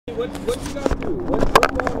What you got to do? What's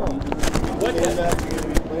going on?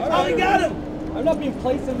 I got him! I'm not being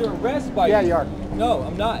placed under arrest by you. Yeah, you are. No,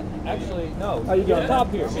 I'm not. Actually, no. How you Get doing? a cop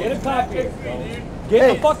here. Get a cop here.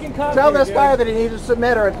 Get a fucking cop Tell here, this dude. guy that he needs to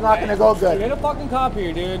submit or it's not going to go good. Get a fucking cop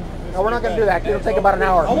here, dude. No, we're not going to do that. It'll take about an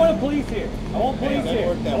hour. I want a police here. I want police here.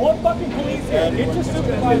 I want fucking police here. Get your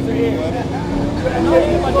supervisor here. I'm not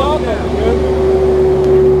eating my dog over,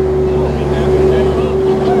 dude.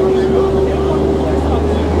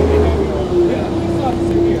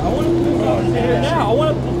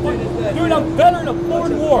 Dude, I'm veteran of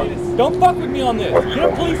foreign war. Don't fuck with me on this. Get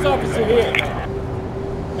a police officer here.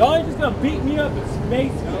 Y'all ain't just gonna beat me up and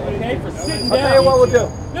mace me, okay, for sitting down. I'll tell you what we'll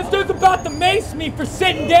do. This dude's about to mace me for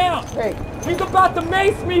sitting down. Hey. He's about to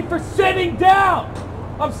mace me for sitting down.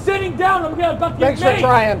 I'm sitting down. I'm about to get Thanks maced. for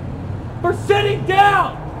trying. For sitting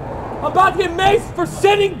down. I'm about to get maced for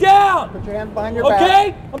sitting down. Put your hands behind your back.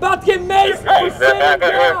 Okay? I'm about to get maced for sitting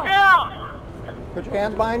down. Put your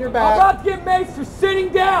hands behind your I'm back. about to get maced for sitting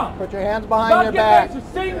down. Put your hands behind your back. You're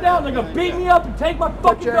sitting down. They're gonna beat me up and take my Put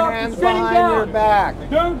fucking your dog hands for sitting behind down. your back.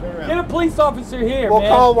 Dude, get a police officer here, We'll man.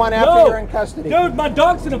 call one after No. you're in custody. Dude, my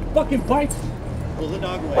dog's gonna fucking bite. Pull the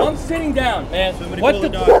dog away. I'm sitting down, man. Somebody What pull the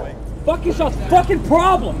the dog away. fuck is your fucking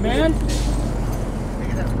problem, man?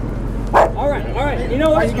 All right. You know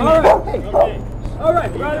what? All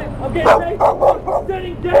right, brother. I'm getting ready for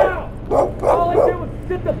sitting down. All I did was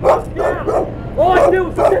sit the fuck down. All I did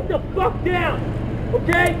was sit the fuck down.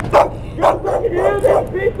 Okay? You don't fucking hear this,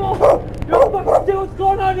 people? You don't fucking see what's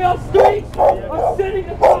going on in the streets? I'm sitting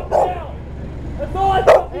the fuck down. That's all I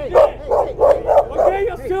fucking did. Okay,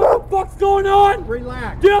 you see what the fuck's going on?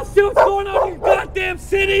 Relax. Do you see what's going on in these goddamn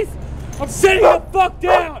cities? I'm sitting the fuck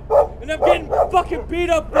down. And I'm getting fucking beat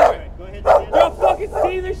up for it. Go ahead, Do y'all fucking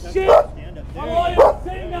see this shit? stand up. I'm all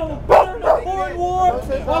sitting down with veteran of foreign war,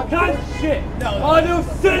 all kinds of shit. All I do is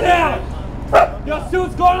sit down. Y'all see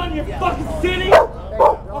what's going on in your fucking city?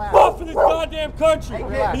 I fought for this goddamn country.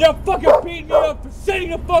 And y'all fucking beat me up for sitting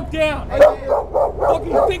the fuck down.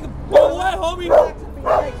 Fucking think of what,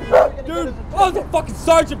 homie? Dude, I was a fucking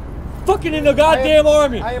sergeant fucking in the goddamn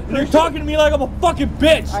army. And you're talking to me like I'm a fucking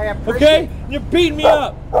bitch. Okay? And you're beating me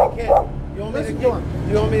up. You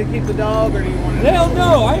want me to keep the dog, or do you want to? Hell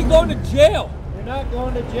no, I ain't going to jail. You're not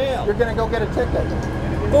going to jail. You're going to go get a ticket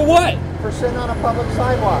For what? for sitting on a public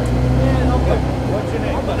sidewalk. What's your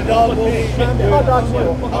name? The dog will be. Calm down.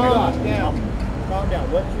 Calm down. Calm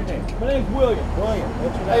down. What's your name? My name's William. William.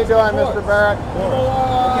 What's your How you name? doing, Mr. Barrett?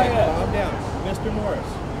 Okay, calm down. Mr. Morris,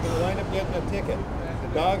 you're going to line up getting a ticket. The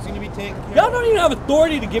dog's going to be taken care Y'all of. don't even have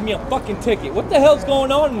authority to give me a fucking ticket. What the hell's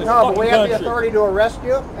going on in this No, fucking but we have country? the authority to arrest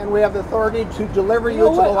you, and we have the authority to deliver you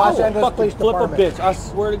to the Los Angeles Police flip Department. a bitch. I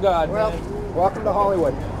swear to God, Well, man. welcome to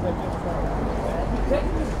Hollywood. You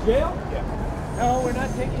taking me to jail? No, we're not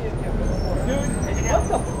taking you to jail. Dude, what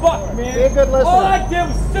the fuck, man? Be a good listener. All I did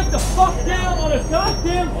was sit the fuck down on a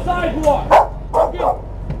goddamn sidewalk. Okay.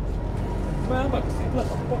 Man, I'm about to flip a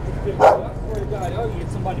fucking bitch. I swear to God, I'll get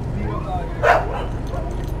somebody beat up out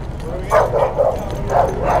here.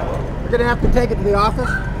 You're going to have to take it to the office.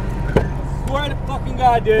 Swear to fucking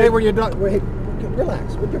God, dude. Hey, were you done? Wait,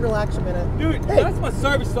 relax. Would you relax a minute? Dude, Hey. that's my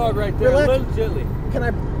service dog right there. Relax. Legitly.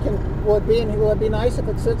 Will it be nice if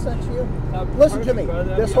it sits next to you? That'd be Listen to perfect, me. brother.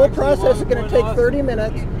 This That'd whole be process is actually going to take awesome. 30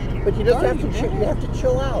 minutes, but you just have to 30, you have to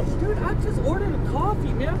chill out. Dude, I just ordered a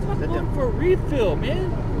coffee, man. I'm just going for a refill, man.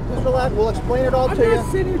 Just relax. We'll explain it all I'm to you.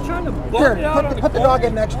 not sitting here trying to Here, bump it out on put the corner. dog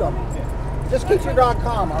in next to him. Just keep your dog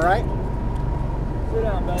calm, all right? Sit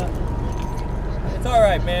down, man. It's all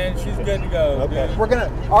right, man. She's good to go. Okay.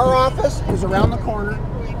 Dude. Our office is around the corner.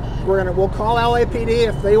 We'll call LAPD.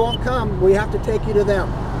 If they won't come, we have to take you to them.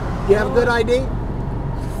 Do you have a good ID?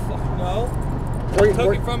 Fuck no. Where You took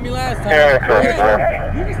where- it from me last time.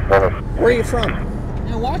 where are you from?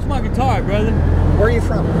 Yeah, watch my guitar, brother. Where are you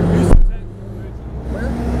from?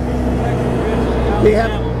 Do you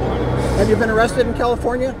have you been arrested in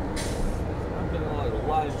California? I've been in a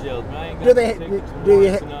lot of jails, man. I ain't Do got they? no tickets, Do you?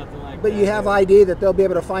 warrants or nothing like But that. you have ID that they'll be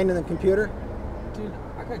able to find in the computer. Dude,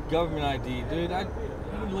 I got government ID, dude.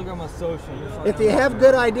 You can look at my social. If you have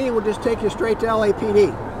good ID, we'll just take you straight to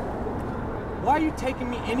LAPD Why are you taking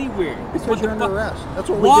me anywhere? because What you're the under fuck- arrest. That's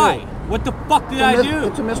what we Why? do. What the fuck did I do?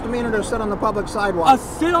 It's a misdemeanor to sit on the public sidewalk. A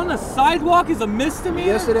sit on the sidewalk is a misdemeanor?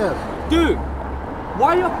 Yes, it is. Dude,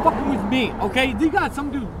 why y'all fucking with me, okay? You got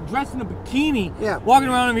some dude dressed in a bikini Yeah. walking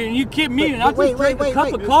around over here and you kid me and I wait, just drank wait, a cup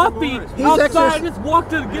wait. of coffee He's outside and just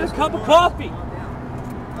walked to get a cup of coffee.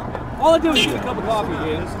 All I did was get a cup of coffee,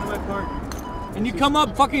 dude. Listen to my partner. and you come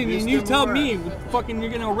up fucking and you Mr. tell Morris. me fucking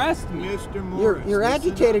you're gonna arrest me. Mr. Morris. You're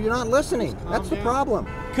listen agitated. up. You're not listening. Calm That's the down. problem.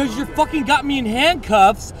 Cause you fucking got me in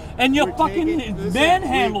handcuffs and you We're fucking taking- listen,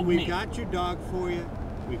 manhandled we me. got your dog for you.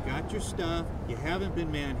 We got your stuff. You haven't been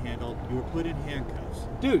manhandled. You were put in handcuffs.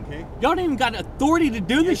 Dude, Okay? y'all don't even got authority to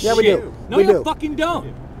do this Yeah, shit. we do. No, We you do. fucking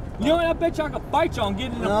don't. You know what? I bet you I can fight y'all and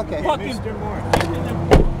get in a Okay. fucking Mr. Morris. get in